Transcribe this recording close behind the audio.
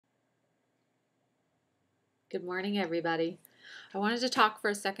Good morning, everybody. I wanted to talk for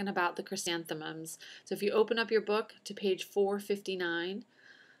a second about the chrysanthemums. So if you open up your book to page 459,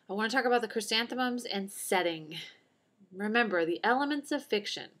 I want to talk about the chrysanthemums and setting. Remember, the elements of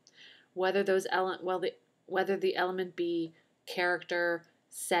fiction, whether the element be character,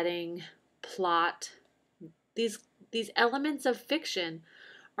 setting, plot, these elements of fiction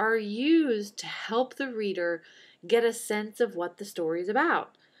are used to help the reader get a sense of what the story is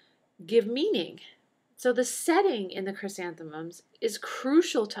about, give meaning. So the setting in the chrysanthemums is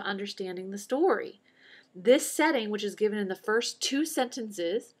crucial to understanding the story. This setting, which is given in the first two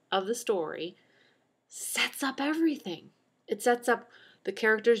sentences of the story, sets up everything. It sets up the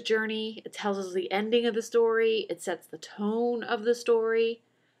character's journey. It tells us the ending of the story. It sets the tone of the story.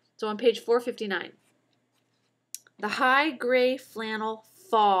 So on page 459, the high gray flannel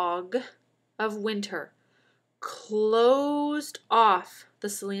fog of winter closed off the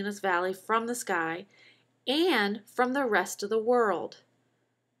Salinas Valley from the sky and from the rest of the world.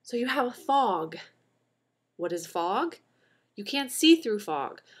 So you have a fog. What is fog? You can't see through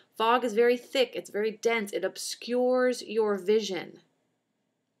fog. Fog is very thick, it's very dense, it obscures your vision.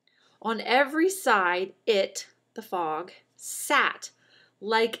 On every side, the fog, sat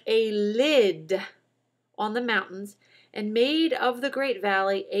like a lid on the mountains and made of the great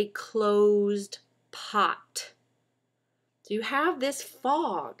valley a closed pot. So you have this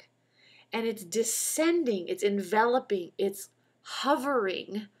fog, and it's descending, it's enveloping, it's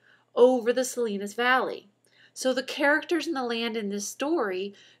hovering over the Salinas Valley. So the characters in the land in this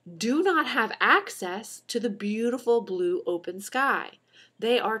story do not have access to the beautiful blue open sky.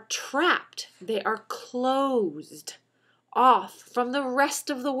 They are trapped. They are closed off from the rest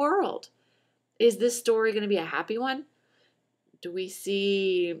of the world. Is this story going to be a happy one? Do we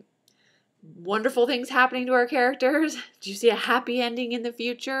see wonderful things happening to our characters? Do you see a happy ending in the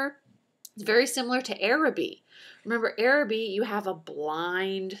future? It's very similar to Araby. Remember, Araby, you have a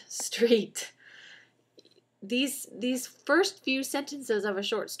blind street. These first few sentences of a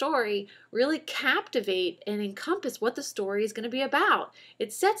short story really captivate and encompass what the story is going to be about.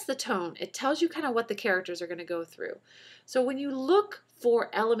 It sets the tone. It tells you kind of what the characters are going to go through. So when you look for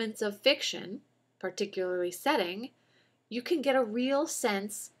elements of fiction, particularly setting, you can get a real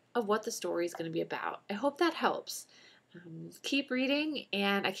sense of what the story is going to be about. I hope that helps. Keep reading,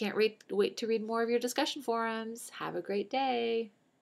 and I can't wait to read more of your discussion forums. Have a great day.